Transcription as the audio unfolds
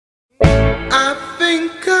I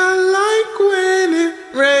think I like when it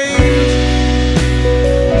rains.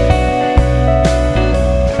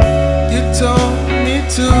 You told me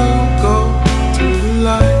to go to the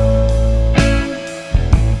light,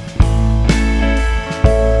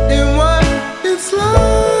 and what it's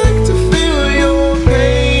like to feel your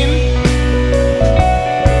pain.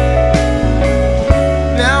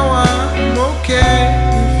 Now I'm okay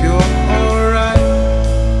if you're alright.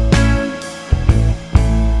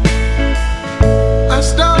 I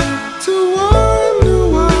start to wonder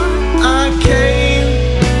why I came.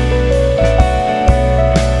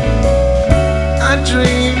 I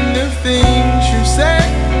dreamed of things you said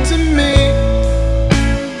to me.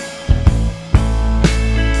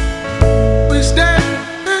 We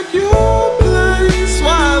stand at your place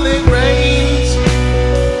while it rains.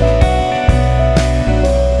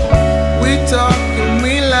 We talk and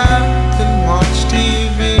we laugh and watch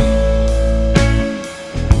TV.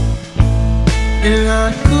 And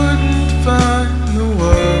I couldn't find the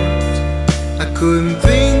words, I couldn't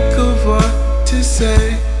think of what to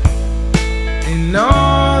say. And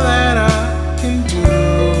all that I can do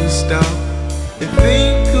is stop and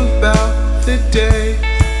think about the days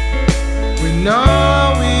when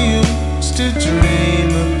all we used to dream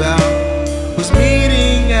about was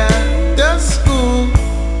meeting at the school,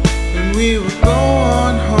 when we would go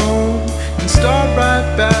on home and start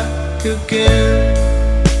right back again.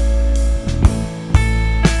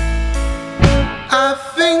 I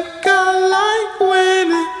think I like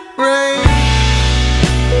when it rains.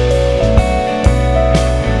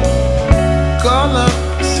 Call up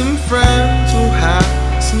some friends, we'll have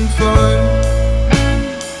some fun.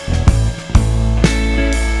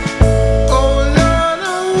 Oh Lord,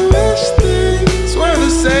 I wish things were the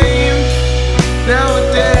same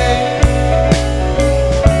nowadays.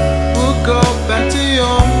 We'll go back to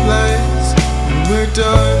your place when we're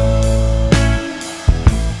done.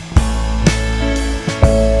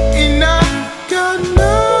 And I got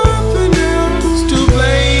nothing else to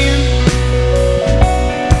blame.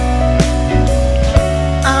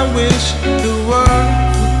 I wish the world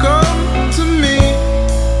would come to me.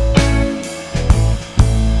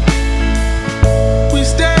 We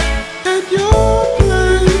stand at your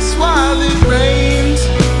place while it rains.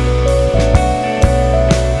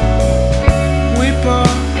 We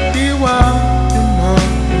party while your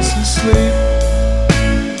mom is asleep.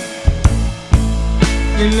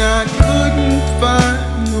 And I couldn't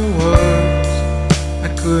find the words, I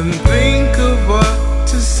couldn't think of what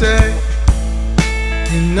to say.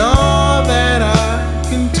 And all that I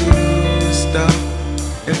can do is stop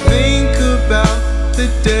and think about the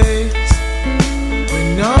days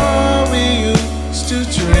when all we used to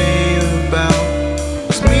dream about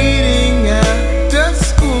was meeting at the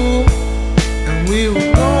school, and we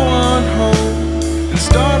would go on home and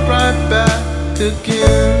start right back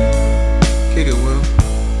again. Kick it, Will.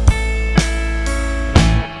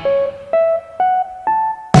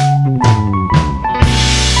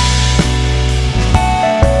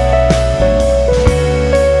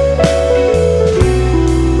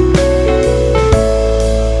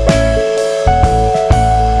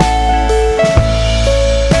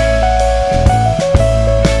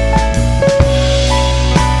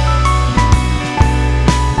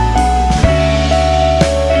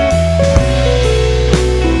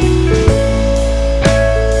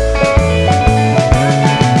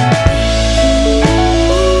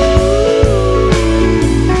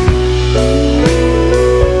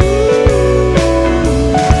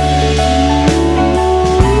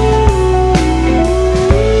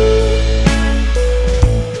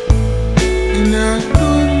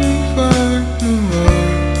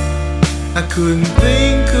 I couldn't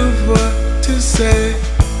think of what to say,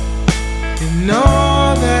 and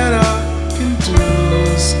all that I can do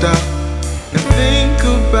is stop and think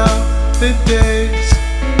about the days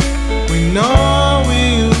when all we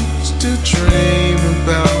used to dream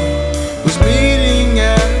about was meeting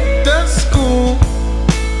at the school,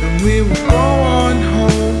 and we would go on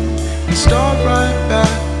home and start right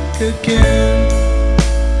back again.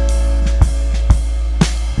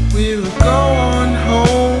 We would go on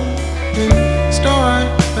home and start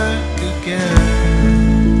back again.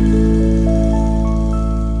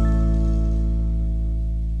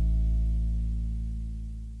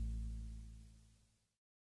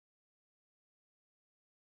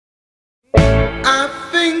 I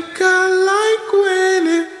think I like when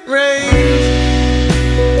it rains.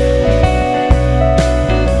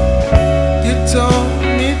 You told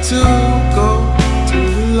me to go to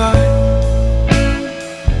the light,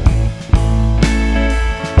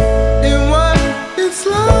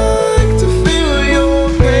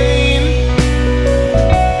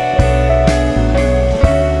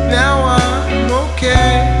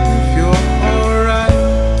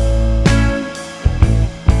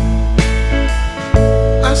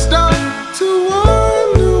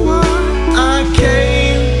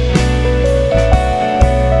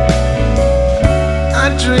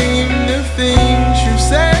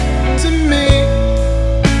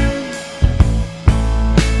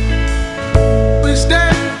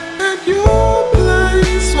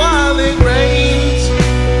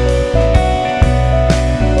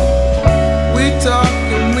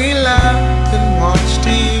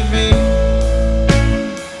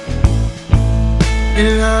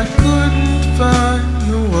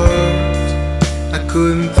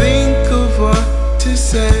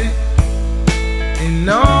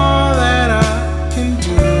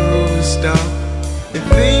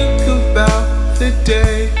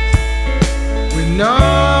 days when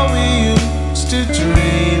all we used to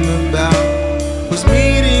dream about was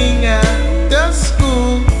meeting at the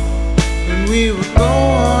school, when we would go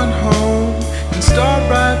on home and start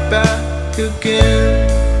right back again.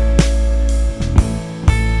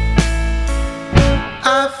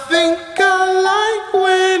 I think I like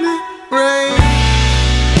when it rains.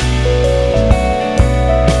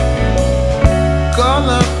 Call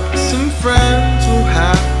up some friends, we'll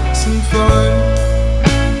have some fun.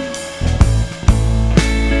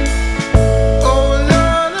 Oh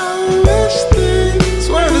Lord, I wish things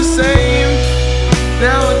were the same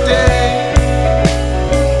nowadays.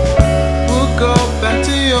 We'll go back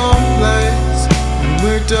to your place when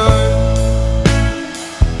we're done.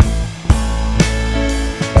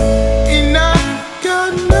 And I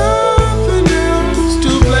got nothing else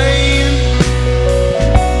to blame.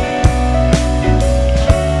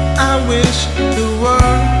 I wish the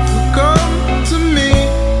world would come to me.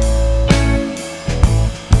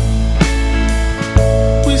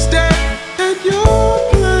 We stay at your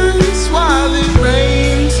place while it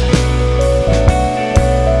rains.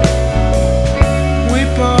 We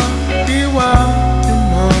party while your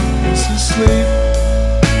mom is asleep.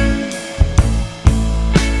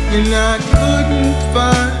 And I couldn't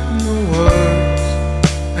find the words,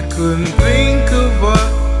 I couldn't think of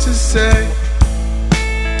what to say.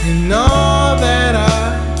 And all that I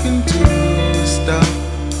can do is stop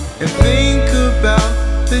and think about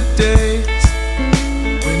the days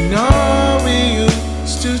when all we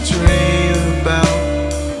used to dream about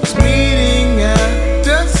was meeting at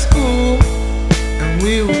the school, and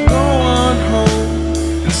we would go on home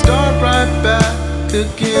and start right back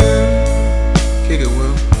again. Kick it,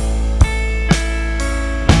 Will.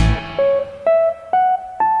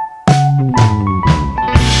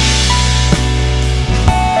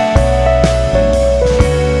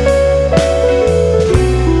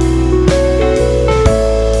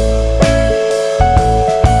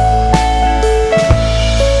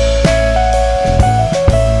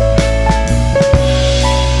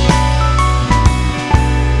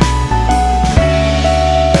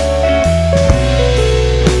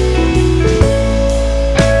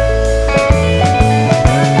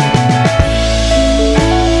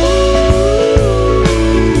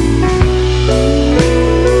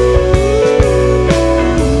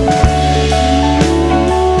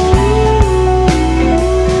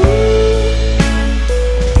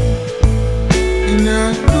 And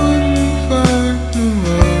I couldn't find the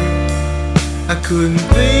words, I couldn't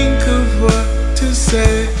think of what to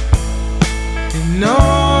say. And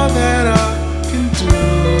all that I can do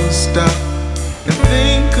is stop and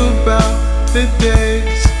think about the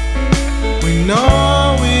days when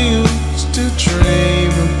all we used to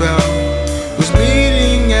dream about was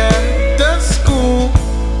meeting at the school,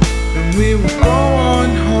 and we would go on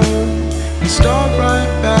home and start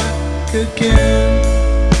right back again.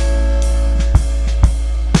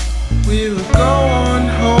 We would go on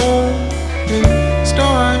home and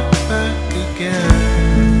start back again.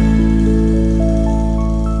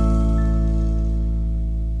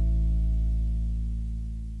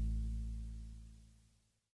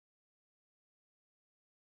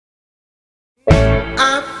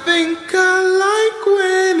 I think I like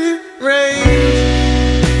when it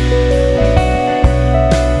rains.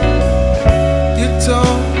 You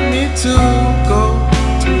told me to go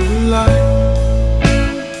to the light.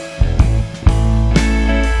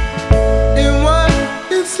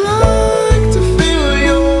 It's like to feel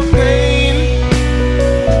your pain.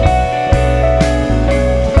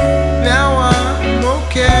 Now I'm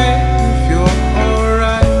okay if you're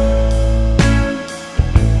alright.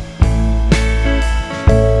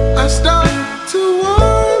 I start to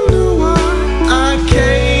wonder why I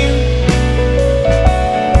came.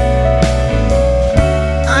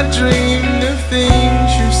 I dreamed of things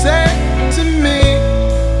you said to me.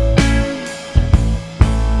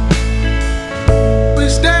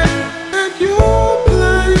 Stand at your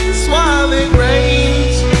place while it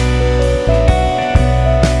rains.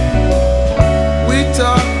 We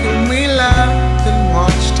talk and we laugh and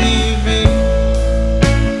watch TV.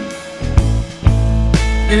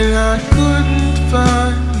 And I couldn't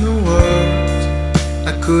find the words,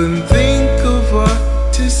 I couldn't think of what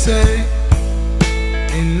to say.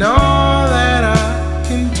 And all that I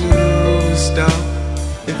can do is stop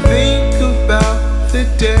and think about the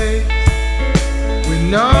days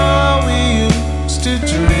when all we used to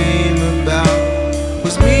dream about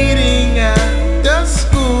was meeting at the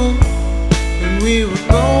school, and we would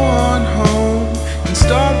go on home and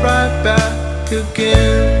start right back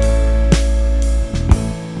again.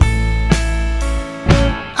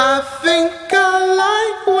 I think I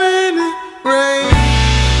like when it rains.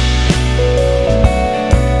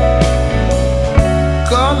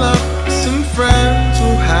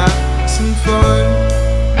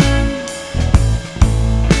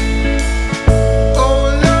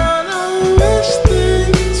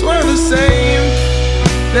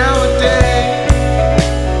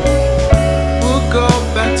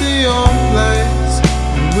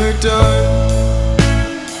 we're done.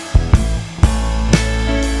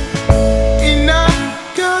 And I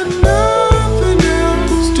got nothing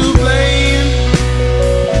else to blame.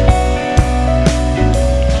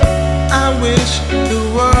 I wish the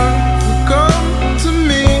world would come to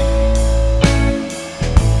me.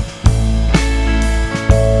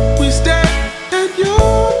 We stay at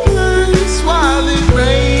your place while it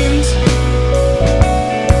rains.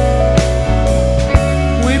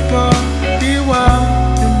 We party while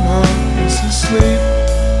your mom's asleep.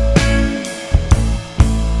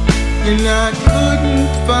 And I couldn't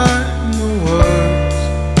find the words,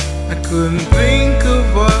 I couldn't think of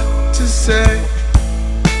what to say.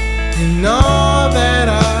 And all that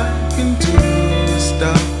I can do is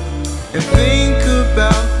stop and think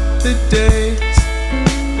about the days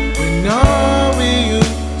when all we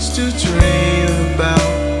used to dream about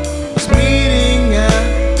was meeting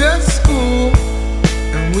at the school.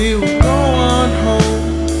 And we would go on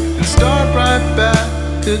home and start right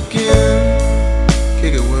back again.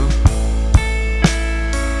 Kick it, Will.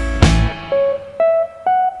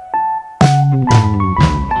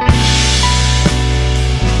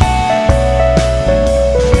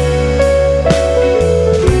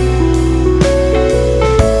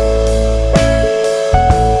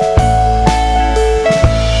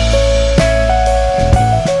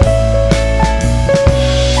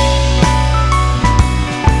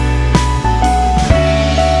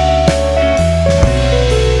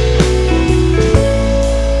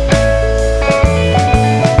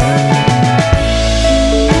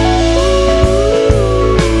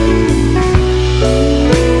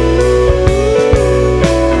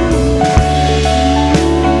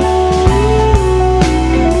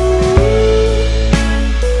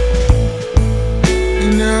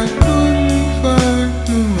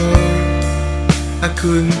 I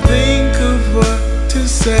couldn't think of what to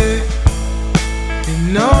say.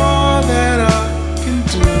 And all that I can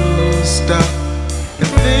do is stop and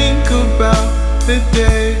think about the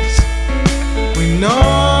days when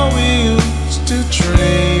all we used to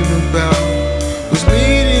dream about was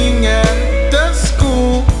meeting at the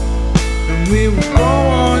school. And we would go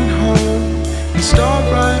on home and start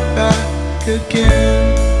right back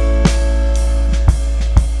again.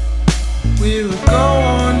 We would go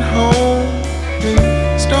on home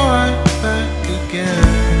and start back again.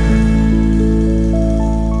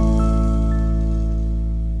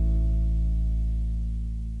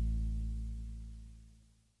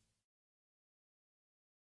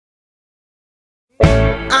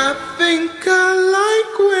 I think I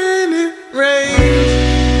like when it rains.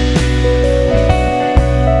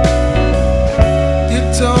 You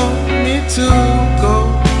told me to go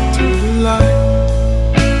to the light.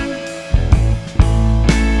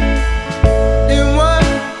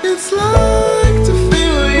 It's like to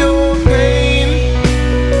feel your pain.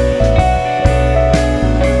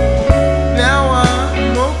 Now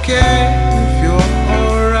I'm okay if you're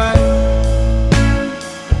alright.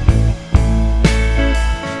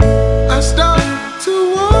 I start to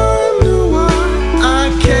wonder why I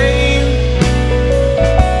came.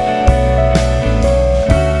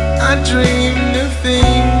 I dreamed of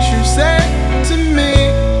things you said to me.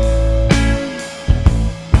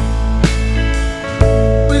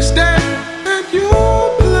 Stand at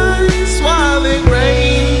your place while it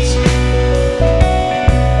rains.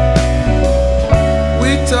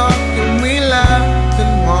 We talk and we laugh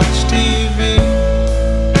and watch TV.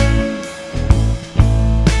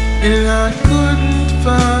 And I couldn't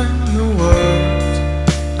find the words,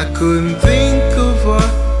 I couldn't think of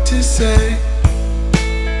what to say.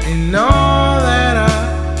 And all that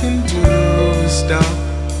I can do is stop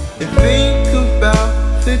and think about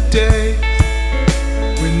the days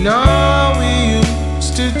when all we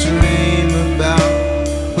used to dream about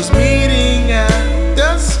was meeting at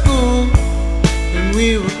the school. And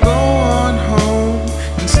we would go on home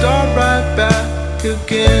and start right back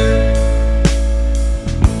again.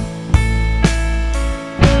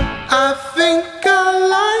 I think I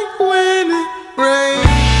like when it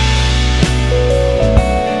rains.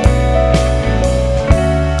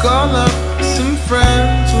 Call up some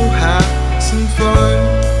friends, we'll have some fun.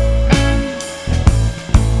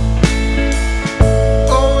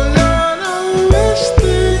 Oh Lord,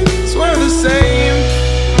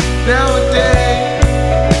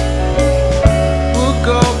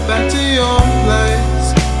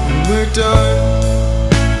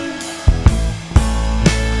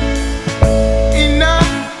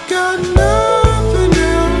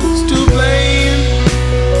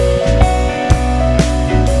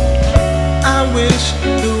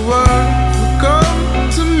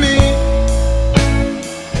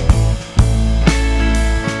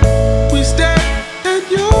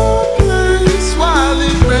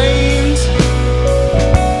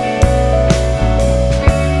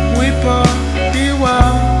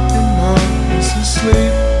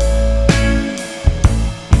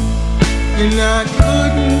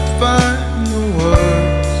 couldn't find the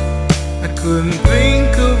words, I couldn't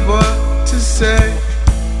think of what to say.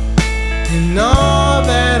 And all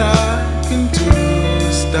that I can do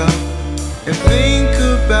is stop and think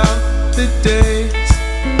about the days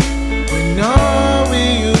when all we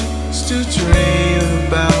used to dream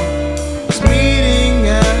about was meeting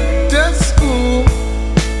at the school,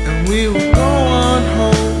 and we would go on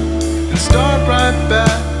home and start right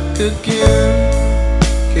back again.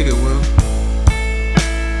 Kick it, Will.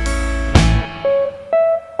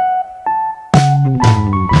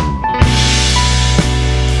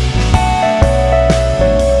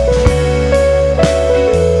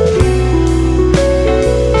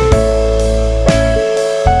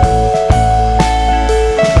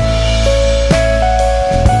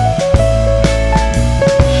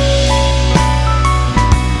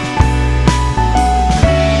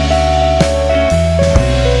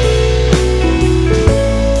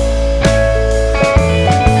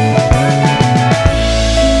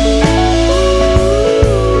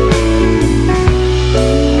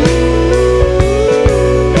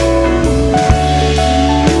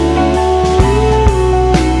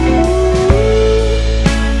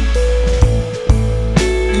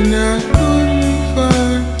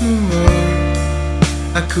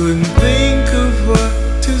 I couldn't think of what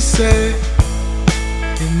to say,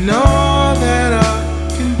 and all that I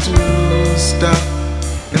can do is stop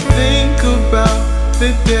and think about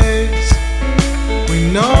the days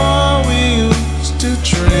when all we used to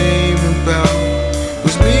dream about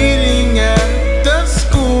was meeting at the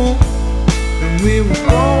school, and we would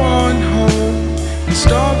go on home and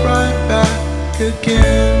start right back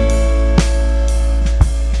again.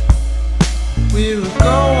 We would go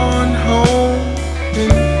on home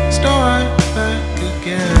and start back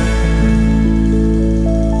again.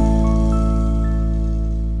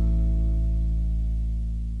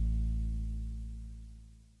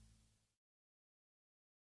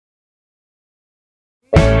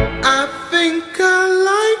 I think I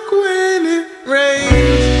like when it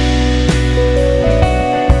rains.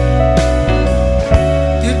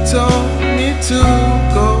 You told me to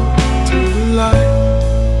go to the light.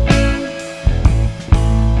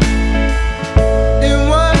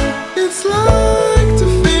 It's like to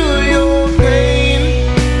feel your pain.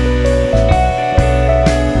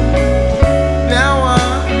 Now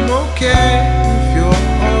I'm okay if you're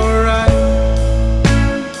alright.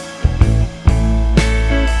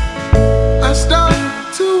 I start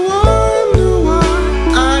to wonder why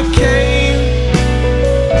I came.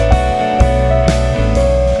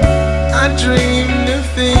 I dreamed of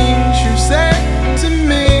things you said to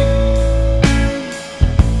me.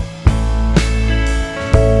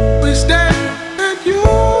 We stand at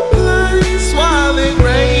your place while it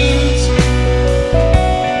rains.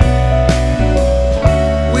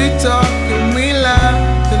 We talk and we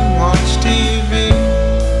laugh and watch TV.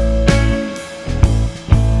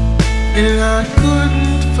 And I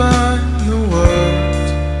couldn't find the words,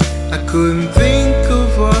 I couldn't think of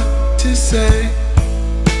what to say.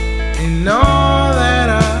 And all that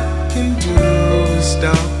I can do is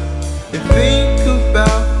stop and think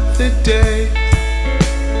about the days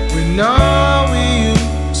when all we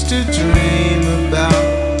used to dream about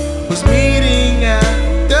was meeting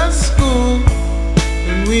at the school,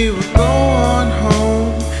 and we would go on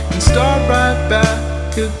home and start right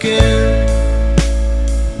back again.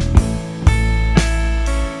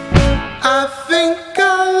 I think I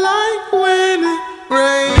like when it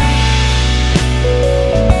rains.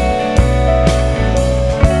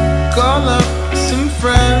 Call up some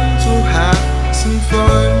friends, we'll have some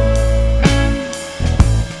fun.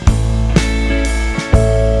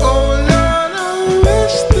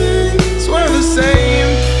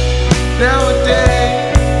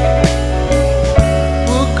 Nowadays,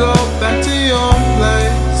 we'll go back to your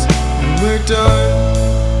place when we're done.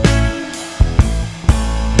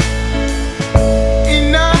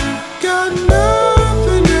 And I got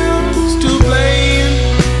nothing else to blame.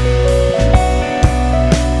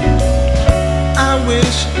 I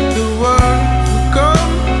wish the world would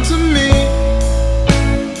come to me.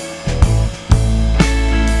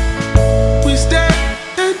 We stand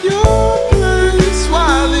at your place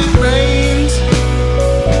while it rains.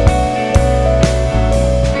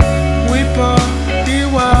 We party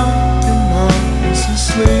while your mom is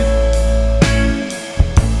asleep.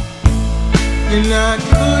 And I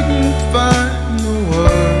couldn't find the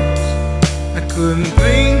words, I couldn't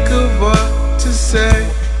think of what to say.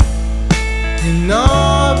 And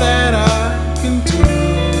all that I can do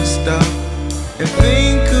is stop and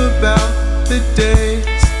think about the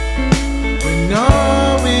days when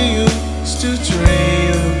all we used to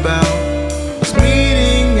dream about was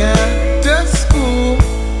meeting at the school.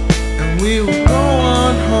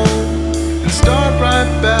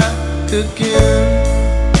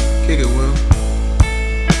 again. Kick it, Will.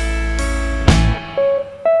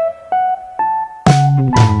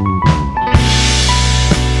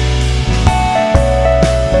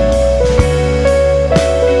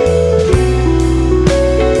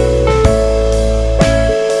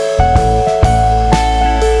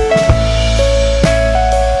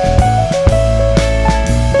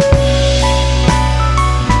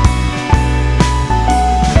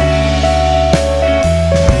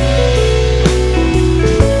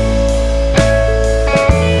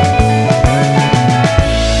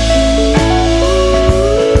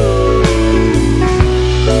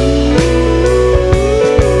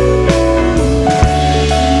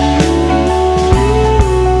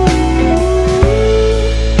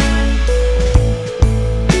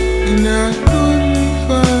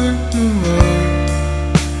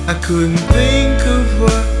 I couldn't think of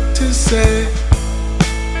what to say,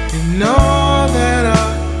 and all that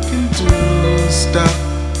I can do is stop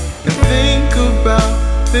and think about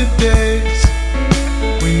the days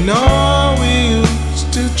when all we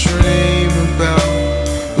used to dream about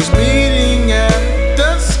was meeting at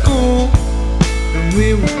the school, and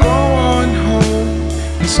we would go on home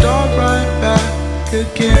and start right back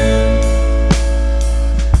again.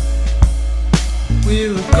 We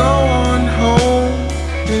would go on home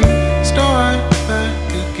and start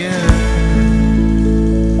back again.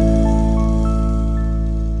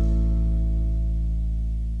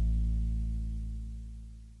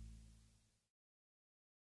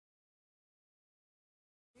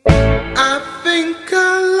 I think I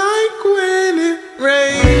like when it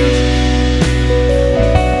rains.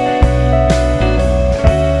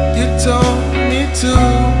 You told me to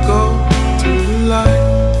go to the light.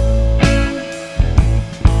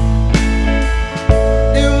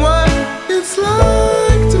 It's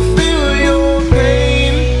like to feel your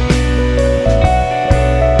pain.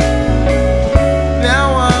 Now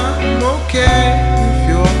I'm okay if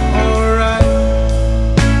you're alright.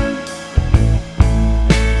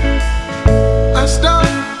 I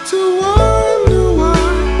start to wonder why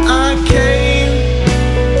I came.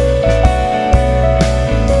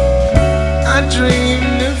 I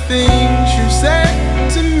dreamed of things you said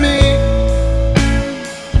to me.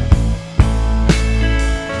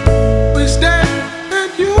 We stand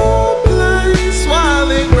at your place while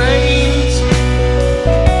it rains.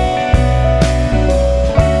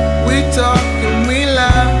 We talk and we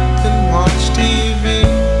laugh and watch TV.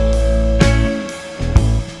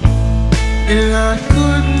 And I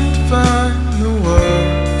couldn't find the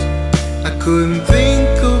words, I couldn't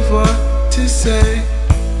think of what to say.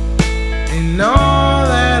 And all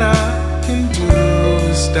that I can do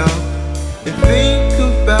is stop and think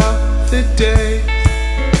about the days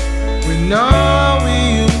when all we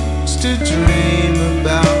used to dream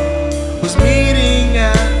about was meeting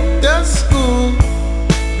at the school,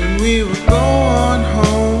 and we would go on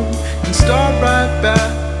home and start right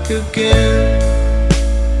back again.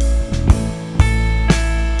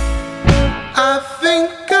 I think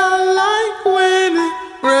I like when it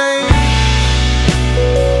rains.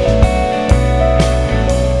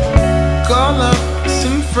 Call up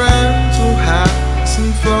some friends, we'll have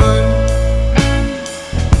some fun.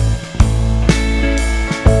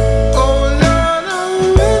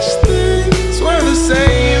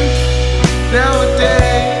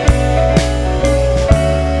 Nowadays,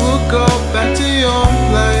 we'll go back to your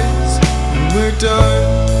place when we're done.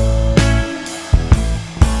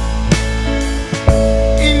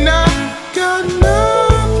 And I got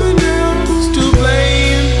nothing else to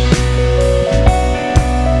blame.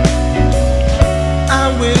 I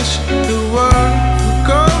wish the world would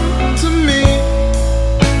come to me.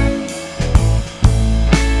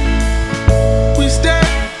 We stay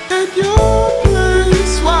at your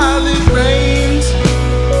place while it rains.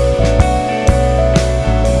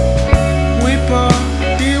 We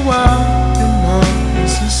party while your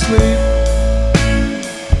mom's asleep.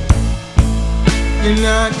 And I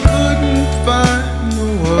couldn't find the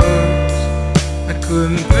words, I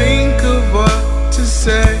couldn't think of what to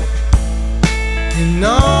say. And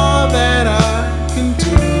all that I can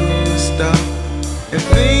do is stop and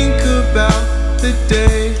think about the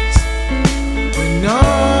days when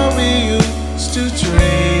all we used to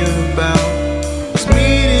dream about was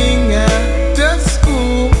meeting at the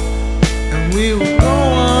school, and we would go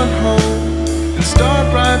on home and start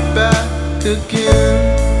right back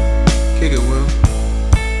again. Kick it, Will.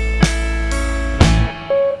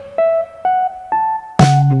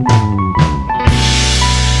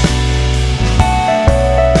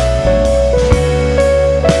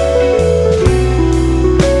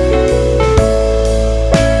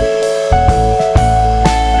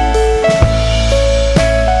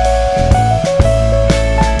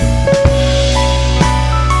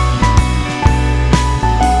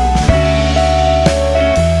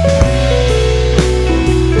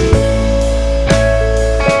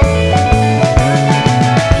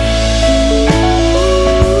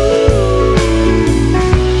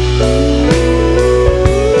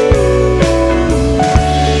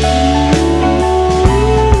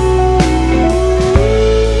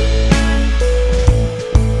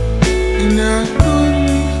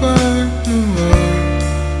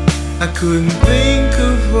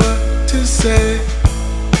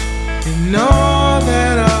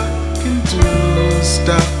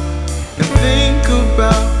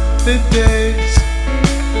 the days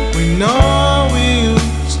when all we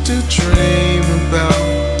used to dream about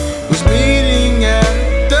was meeting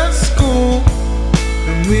at the school,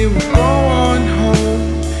 and we would go on home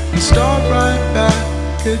and start right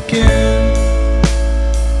back again.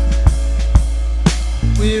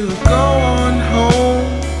 We would go on home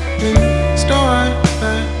and start right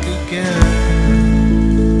back again.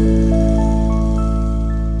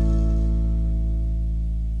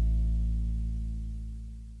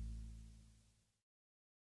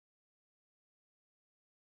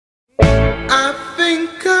 I think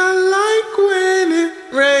I like when it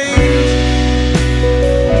rains.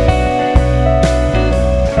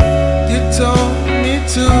 You told me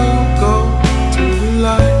to go to the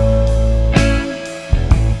light,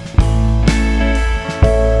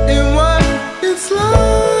 and what it's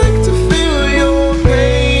like to feel your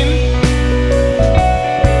pain.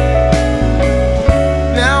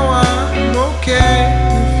 Now I'm okay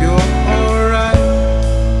if you're alright.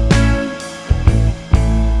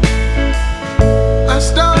 I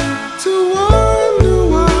start to wonder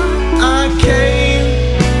why I came.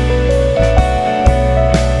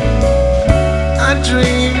 I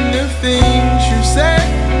dreamed of things you said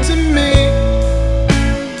to me.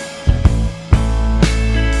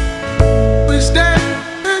 We stand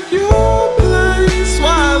at your place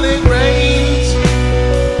while it rains.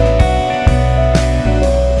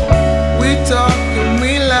 We talk and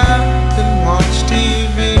we laugh and watch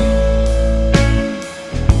TV,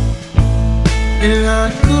 and I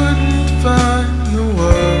couldn't find the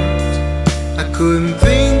words. I couldn't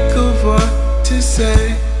think of what to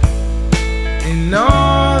say, and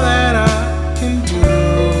all that I can do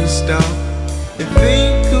is stop and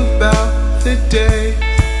think about the days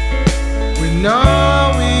when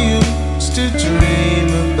all we used to dream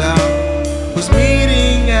about was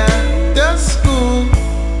meeting at the school,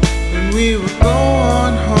 and we would go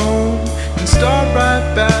on home and start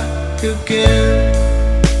right back again.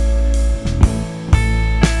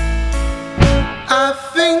 I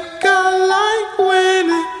think I like when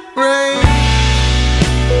it rains.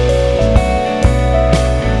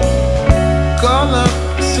 Call up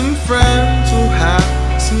some friends, we'll have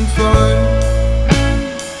some fun.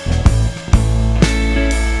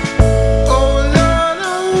 Oh Lord,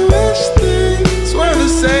 I wish things were the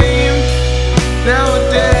same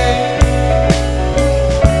nowadays.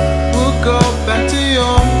 We'll go back to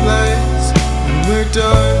your place when we're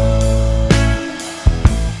done.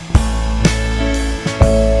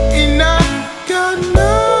 And I got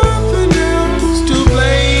nothing else to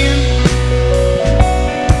blame.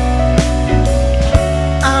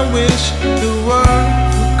 I wish the world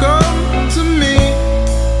would come to me.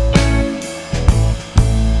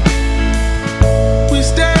 We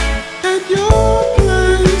stand at your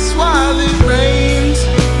place while it rains.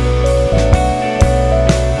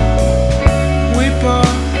 We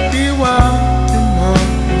party while your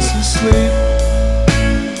mom's asleep,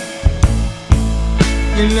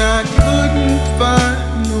 and I couldn't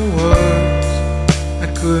find the words. I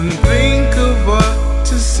couldn't think of what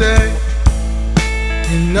to say,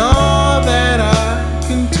 and all that I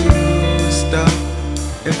can do is stop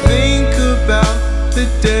and think about the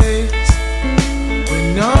days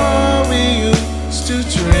when all we used to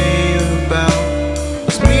dream about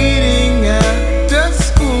was meeting at the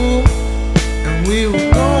school, and we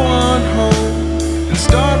would go on home and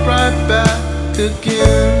start right back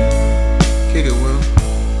again. Kick it, Will.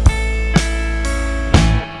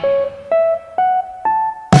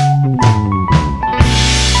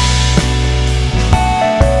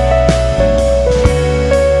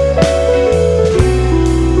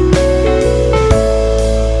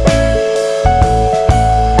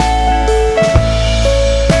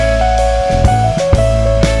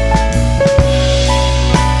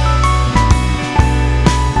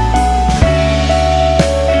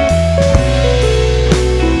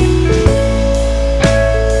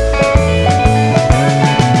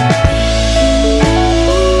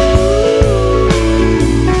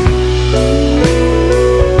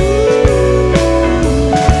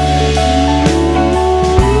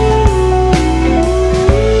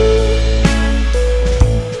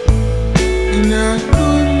 And I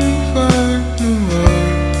couldn't find the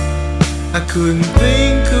words. I couldn't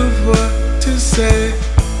think of what to say,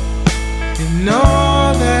 and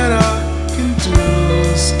all that I can do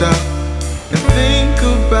is stop and think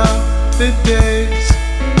about the days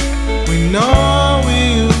when all we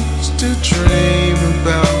used to dream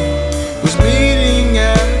about was meeting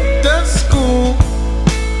at the school,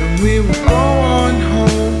 and we would go on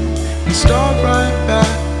home and start right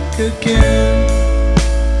back again.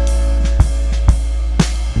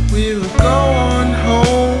 We would go on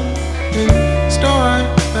home and start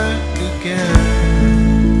back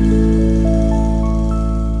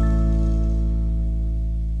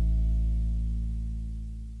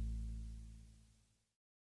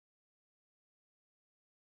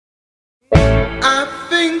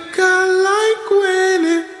think I like when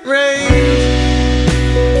it rains.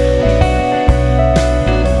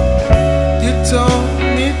 You told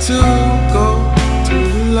me to go to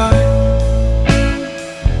the light,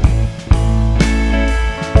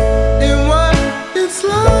 and what it's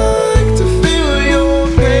like to feel your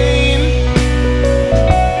pain.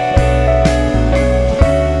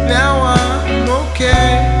 Now I'm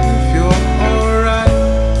okay if you're alright.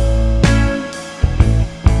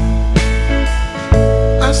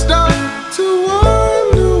 I start to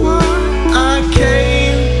wonder why I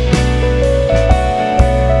came.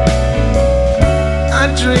 I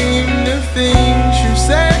dreamed of things you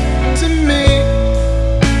said to me.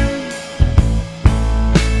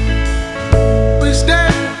 We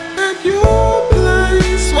stand at your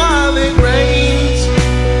place while it rains.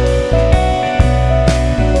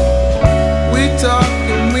 We talk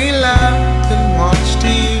and we laugh and watch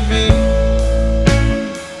TV,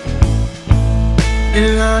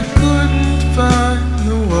 and I couldn't find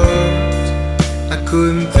the words. I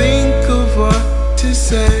couldn't think of what to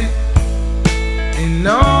say, and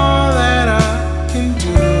all that I can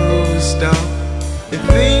do is stop and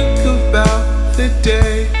think about the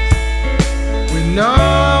days when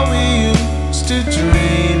all we used to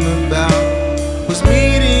dream about was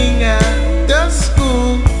meeting at the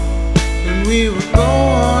school, when we would go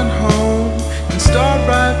on home and start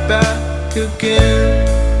right back again.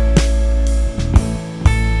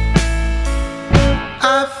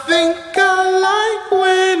 I think I like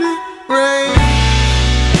when it rains.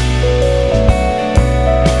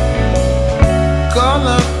 Call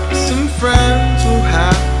up some friends, we'll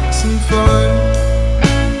have some fun.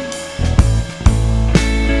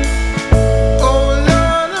 Oh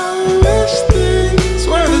Lord, I wish things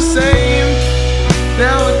were the same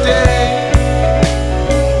nowadays.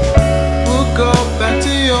 We'll go back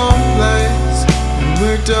to your place when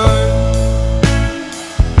we're done.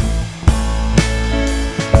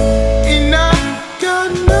 And I got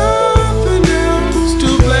nothing else to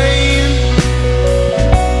blame.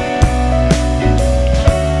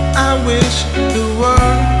 I wish the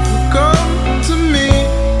world would come to me.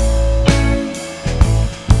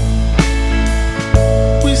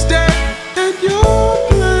 We stay at your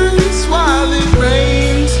place while it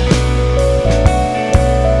rains.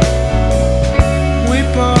 We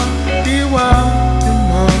party while your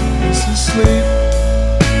mom is asleep,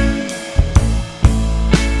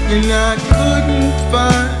 and I couldn't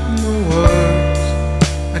find the words.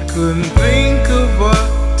 I couldn't think of what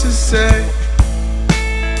to say,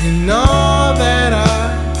 and all that I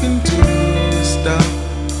can do is stop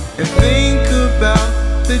and think about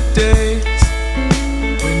the days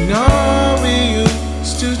when all we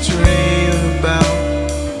used to dream about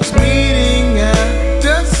was meeting at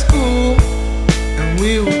the school, and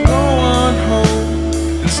we would go on home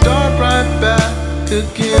and start right back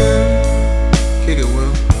again. Kick it, Will.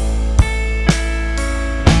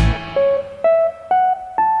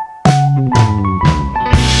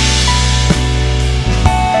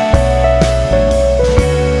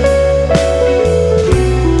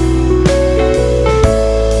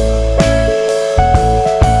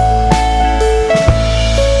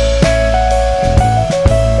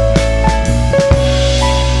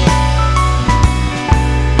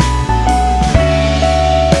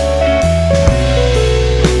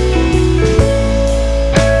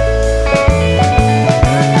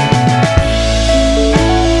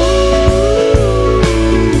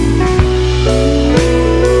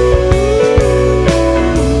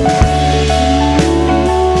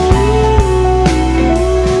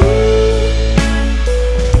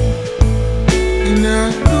 And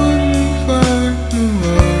I couldn't find the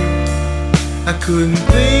words. I couldn't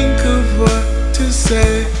think of what to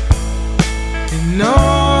say, and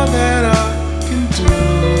all that I can do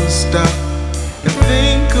is stop and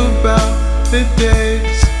think about the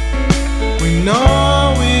days when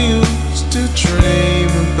all we used to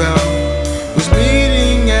dream about was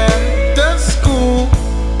meeting at the school,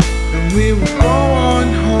 and we would go on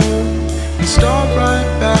home and start right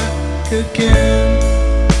back again.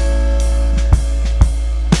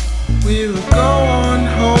 We would go on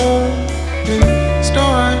home and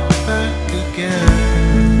start right back again.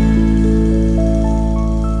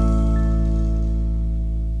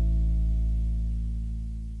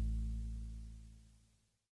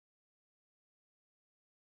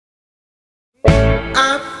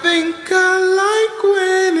 I think I like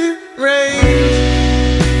when it rains.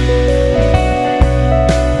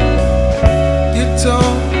 You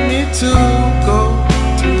told me to go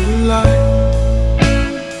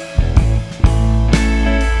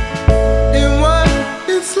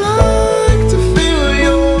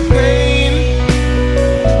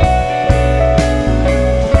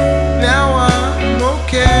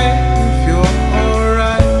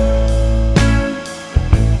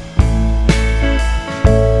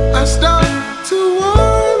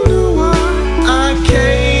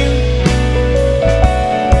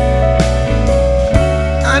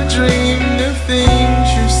dream the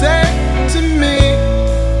things you said to me.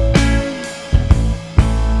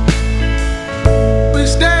 We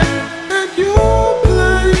stand at your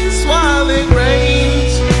place while it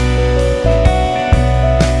rains.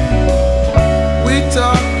 We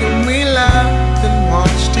talk and we laugh and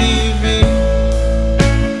watch TV.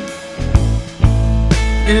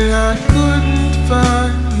 And I couldn't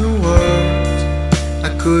find the words, I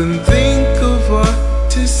couldn't think of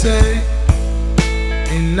what to say.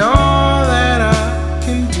 And all that I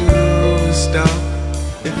can do is stop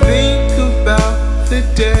and think about the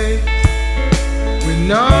days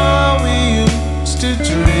when all we used to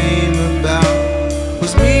dream about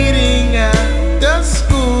was meeting at the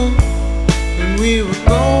school. And we would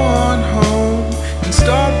go on home and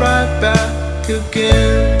start right back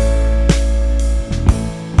again.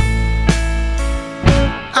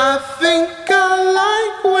 I think I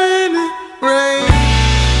like when it rains.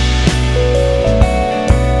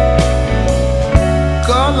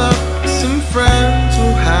 Call up some friends,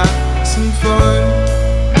 we'll have some fun.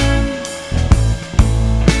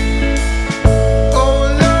 Oh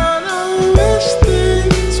Lord, I wish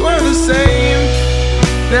things were the same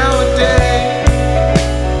nowadays.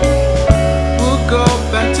 We'll go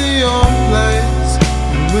back to your place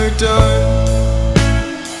when we're done.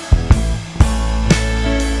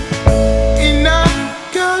 And I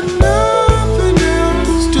got nothing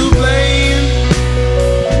else to blame.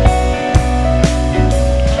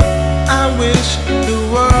 I wish the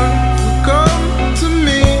world would come to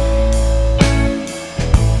me.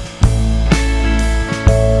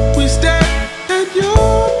 We stay at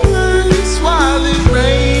your place while it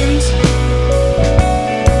rains.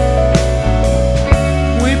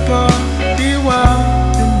 We party while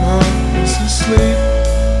your mom's asleep.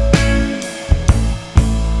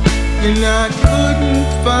 And I couldn't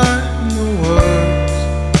find the words,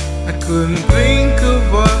 I couldn't think of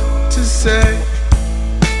what to say.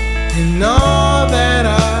 And all that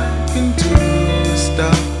I can do is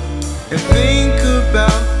stop and think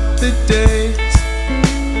about the days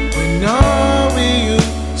when all we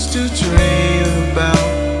used to dream about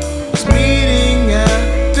was meeting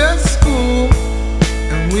at the school.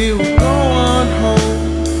 And we would go on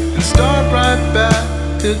home and start right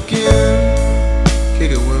back again.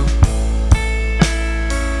 Kick it, Will.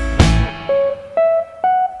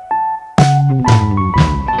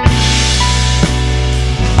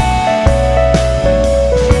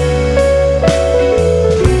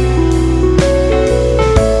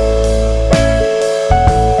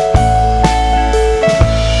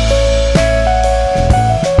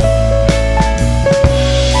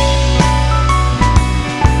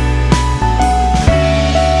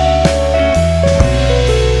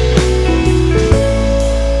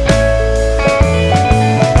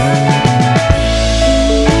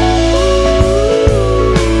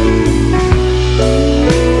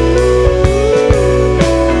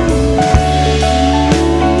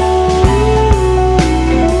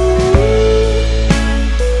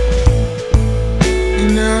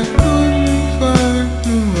 And I couldn't find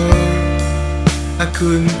the words, I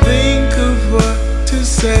couldn't think of what to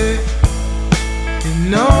say.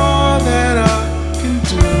 And all that I can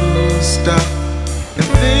do is stop and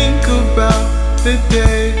think about the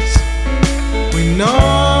days when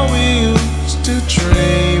all we used to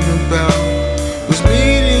dream about was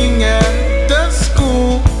meeting at the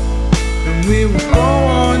school. And we would go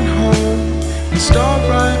on home and start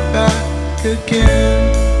right back again.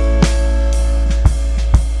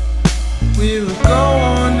 We would go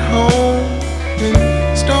on home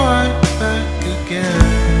and start back again.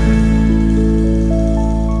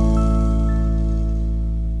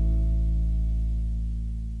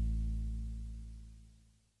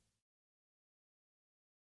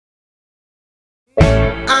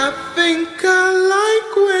 I think I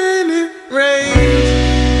like when it rains.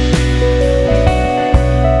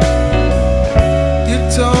 You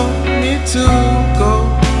told me to go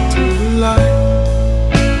to the light.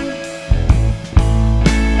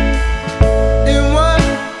 And what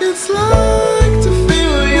it's like to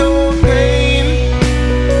feel your pain.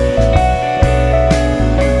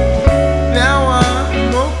 Now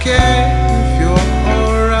I'm okay if you're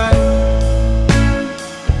alright.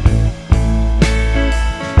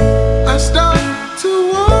 I start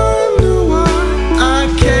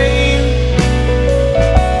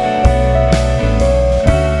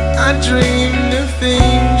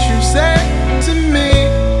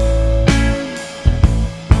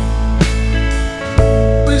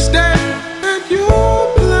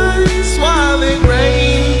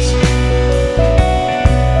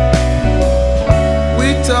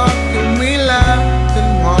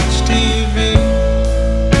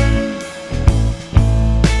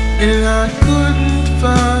and I couldn't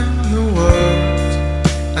find the words.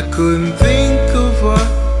 I couldn't think of what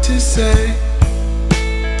to say,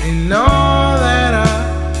 and all that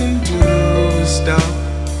I can do is stop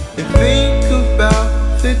and think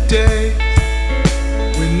about the days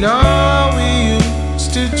when all we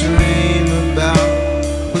used to dream about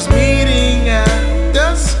was meeting at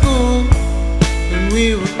the school, and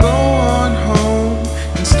we would go on home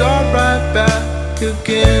and start right back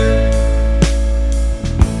again.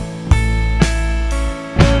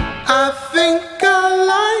 I think I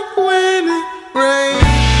like when it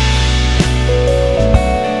rains.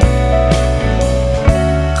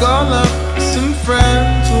 Call up some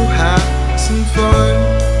friends, we'll have some fun.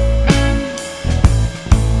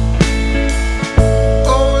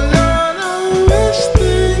 Oh Lord, I wish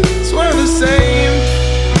things were the same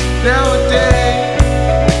nowadays.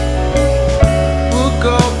 We'll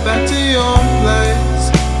go back to your place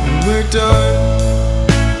when we're done.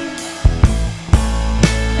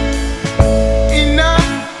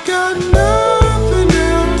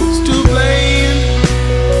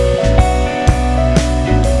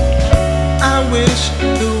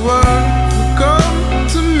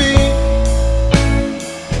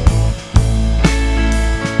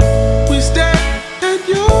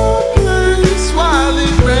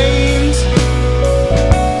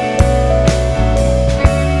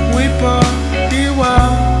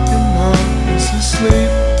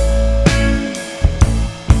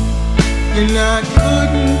 And I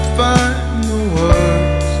couldn't find the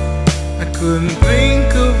words, I couldn't think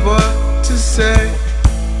of what to say,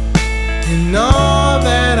 and all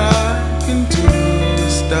that I can do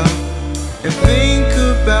is stop and think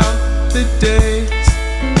about the days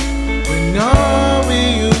when all we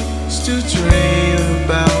used to dream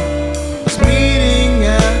about was meeting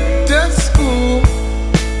at the school,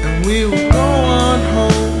 and we would go on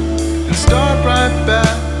home and start right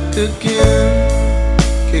back again.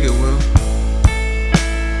 Kick it, Will.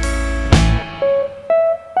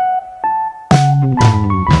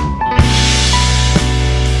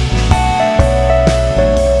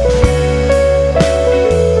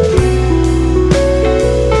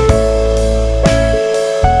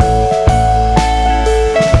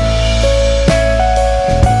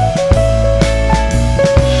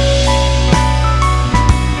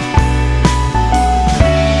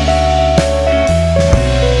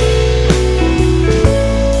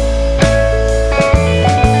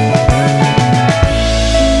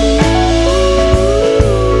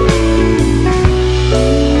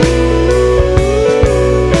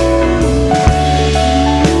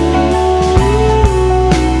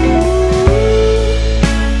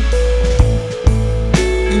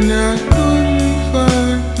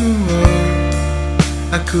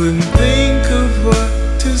 I couldn't think of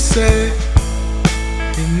what to say,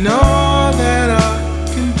 and all that I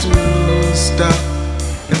can do is stop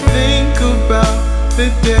and think about the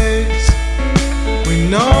days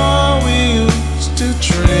when all we used to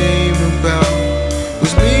dream about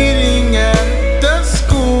was meeting at the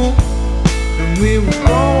school, and we would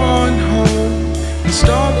go on home and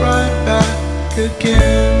start right back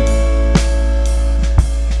again.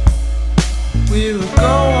 We would go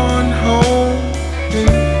on home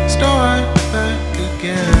and start back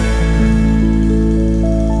again.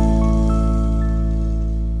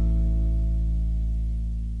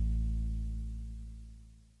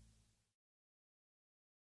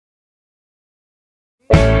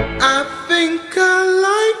 I think I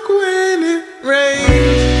like when it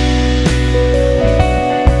rains.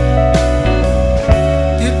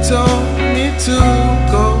 You told me to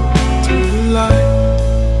go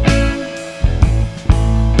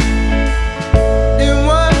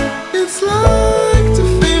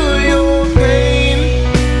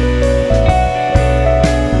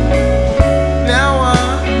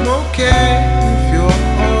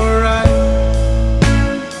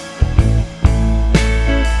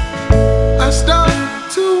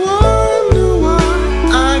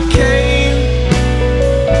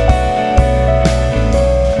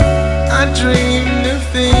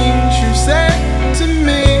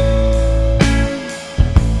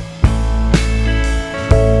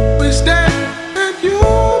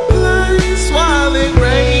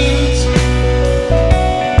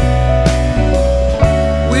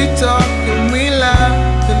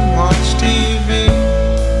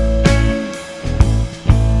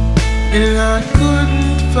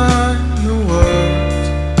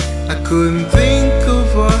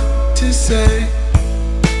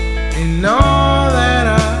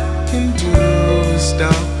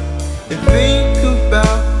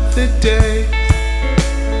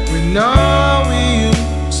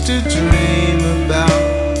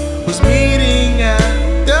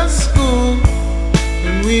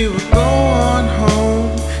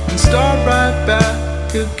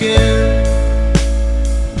again.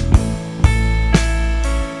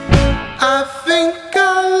 I think I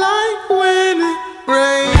like when it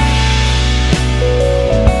rains.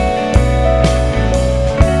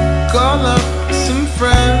 Call up some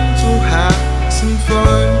friends, we'll have some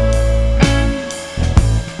fun.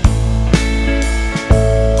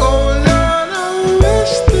 Oh Lord, I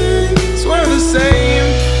wish things were the same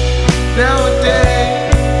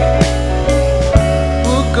nowadays.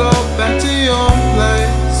 We'll go back to your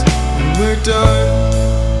place when we're done.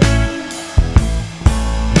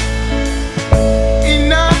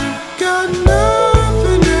 And I got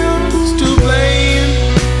nothing else to blame.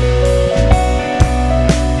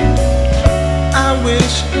 I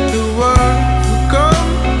wish the world would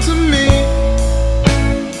come to me.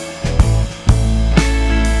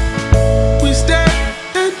 We stay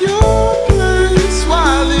at your place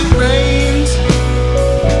while it rains.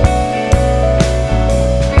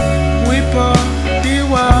 We party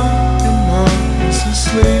while your mom's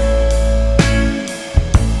asleep.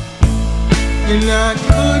 And I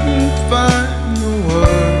couldn't find the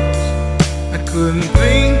words, I couldn't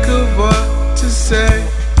think of what to say.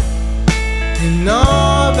 And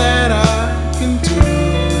all that I can do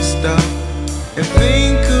is stop and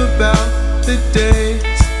think about the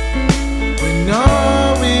days when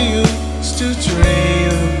all we used to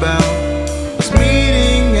dream about was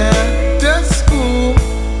meeting at the school.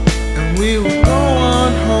 And we would go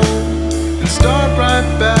on home and start right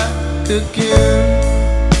back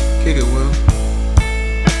again. Kick it, Will.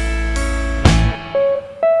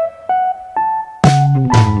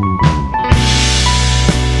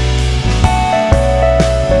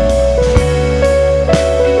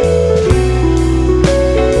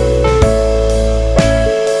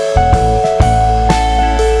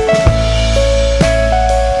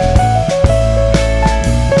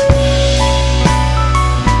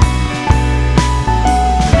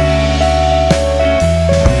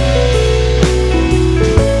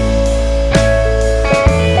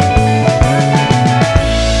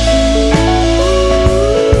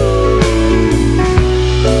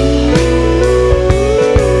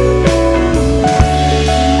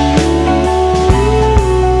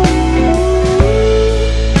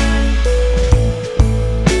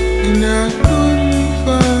 And I couldn't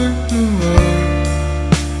find the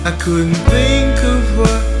words, I couldn't think of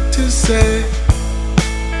what to say.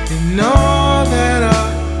 And all that I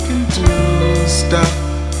can do is stop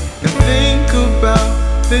and think about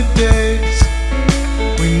the days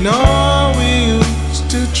when all we used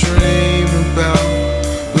to dream about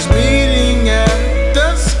was meeting at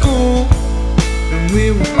the school. And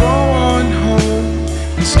we would go on home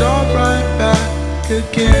and start right back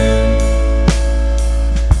again.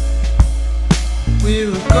 We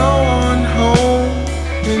would go on home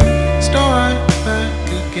and start back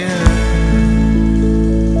again.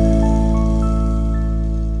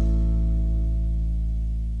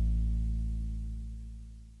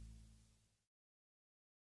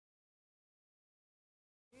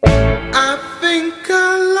 I think I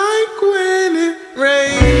like when it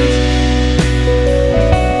rains.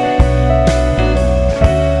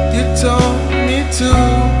 You told me to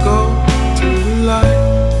go to the light.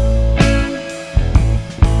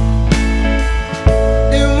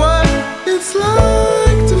 It's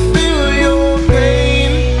like to feel your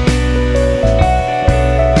pain.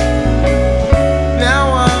 Now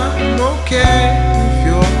I'm okay if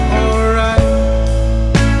you're alright.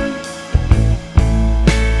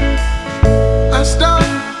 I start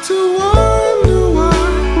to wonder why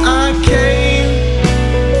I came.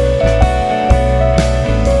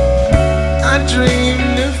 I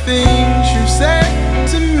dreamed of things you said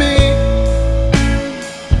to me.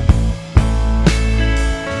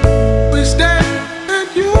 We stay at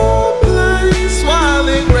your place while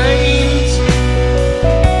it rains.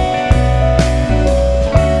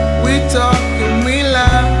 We talk and we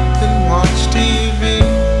laugh and watch TV.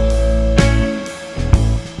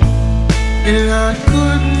 And I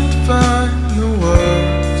couldn't find the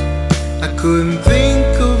words, I couldn't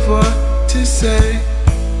think of what to say.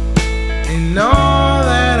 And all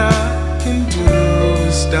that I can do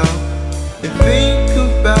is stop and think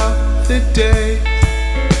about the days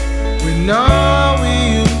when all we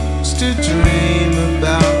used to dream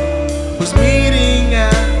about was meeting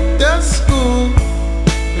at the school.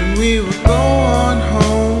 And we would go on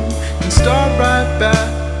home and start right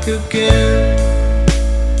back again.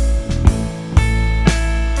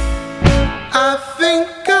 I think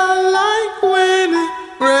I like when it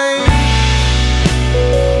rains.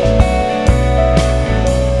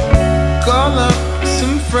 Call up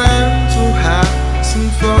some friends, we'll have some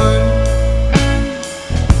fun.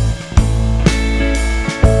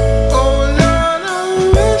 Oh Lord, I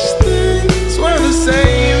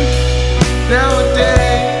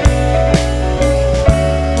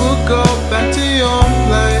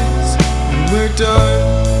done.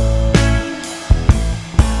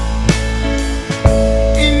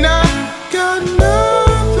 And I got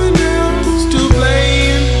nothing else to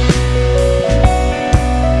blame.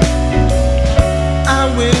 I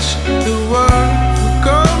wish the world would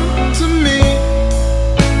come to me.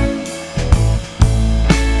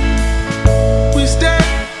 We stay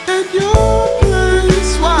at your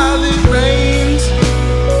place while it rains.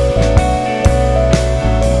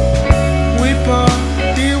 We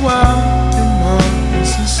party while your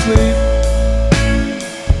mom's asleep.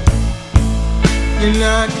 And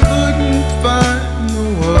I couldn't find the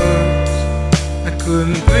words, I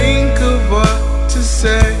couldn't think of what to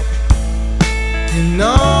say. And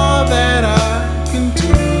all that I can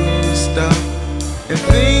do is stop and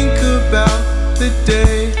think about the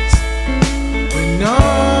days when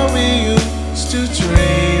all we used to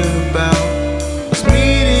dream about was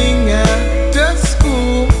meeting at the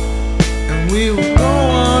school. And we would go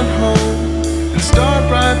on home and start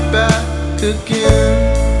right back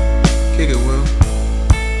again. Kick it, Will.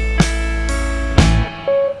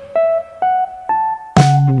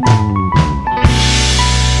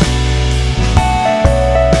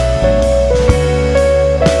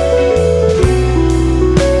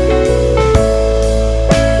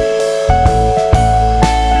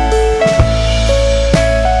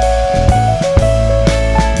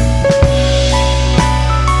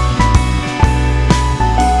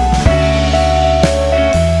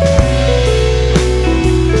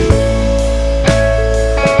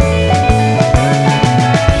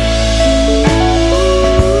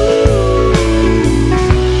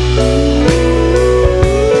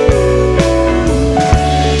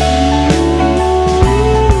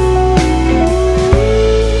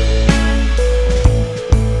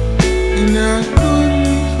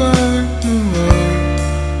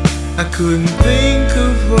 I couldn't think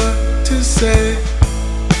of what to say.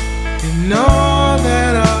 And all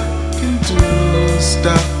that I can do is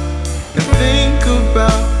stop and think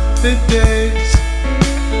about the days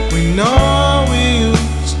when all we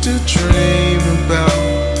used to dream about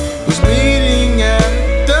was meeting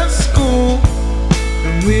at the school.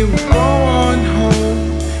 And we would go on home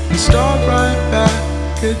and start right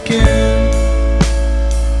back again.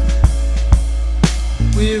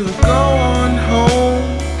 We would go on home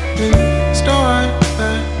and start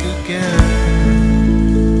back again.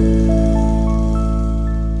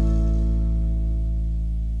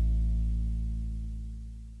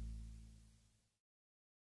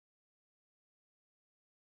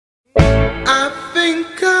 I think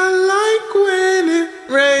I like when it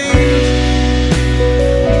rains.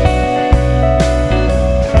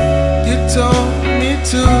 You told me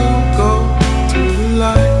to go to the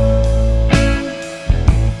light.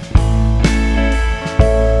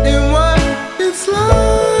 It's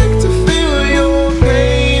like to feel your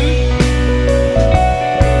pain.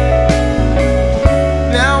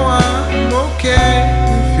 Now I'm okay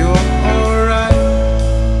if you're alright.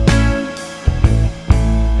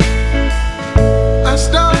 I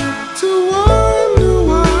start to wonder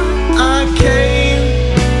why I came.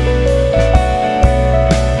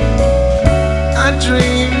 I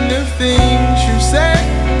dreamed of things you said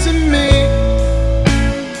to me.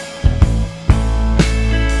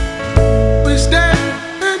 We stand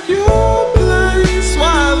at your place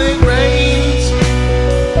while it rains.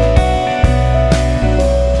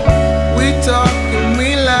 We talk and we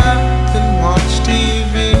laugh and watch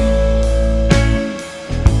TV.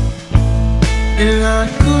 And I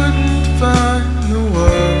couldn't find the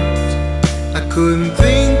words, I couldn't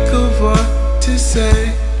think of what to say.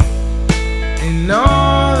 And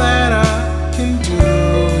all that I can do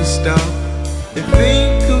is stop and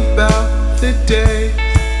think about the days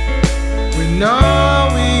when all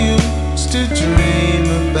we used to dream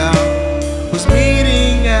about was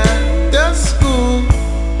meeting at the school.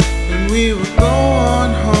 And we would go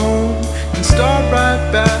on home and start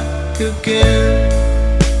right back again.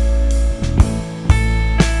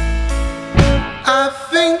 I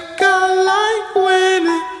think I like when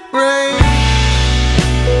it rains.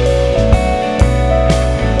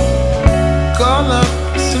 Call up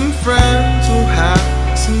some friends, we'll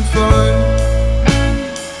have some fun.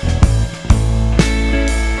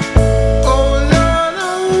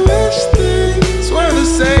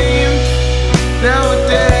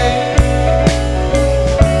 Nowadays,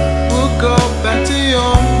 we'll go back to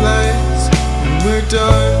your place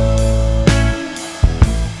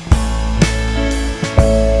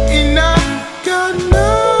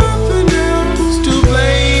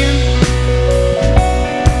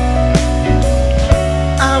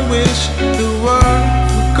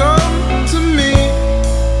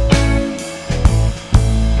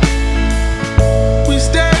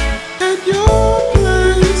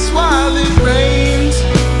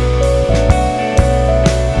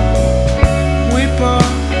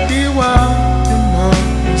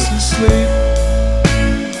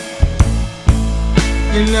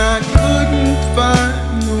couldn't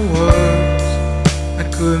find the words. I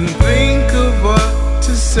couldn't think of what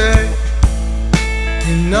to say.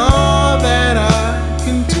 And all that I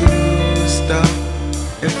can do is stop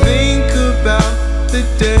and think about the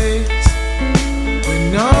days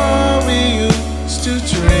when all we used to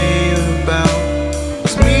dream about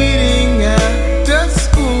was meeting at the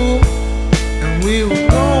school, and we would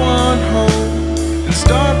go on home and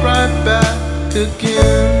start right back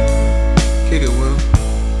again. Kick it, Will.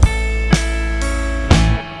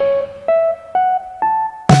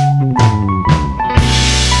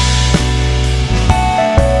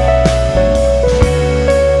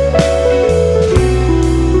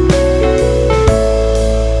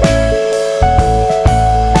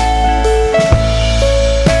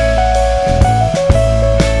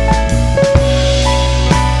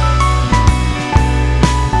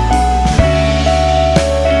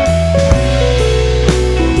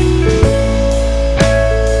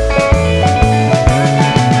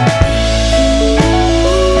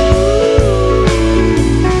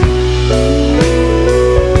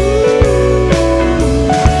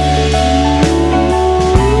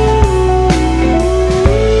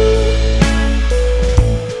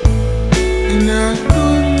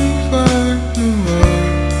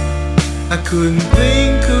 I couldn't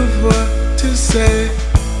think of what to say,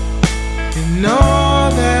 and all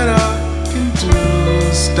that I can do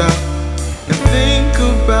is stop and think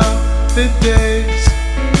about the days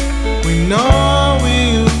when all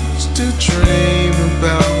we used to dream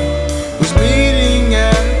about was meeting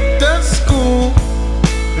at the school,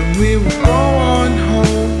 and we would go on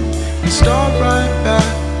home and start right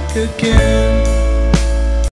back again.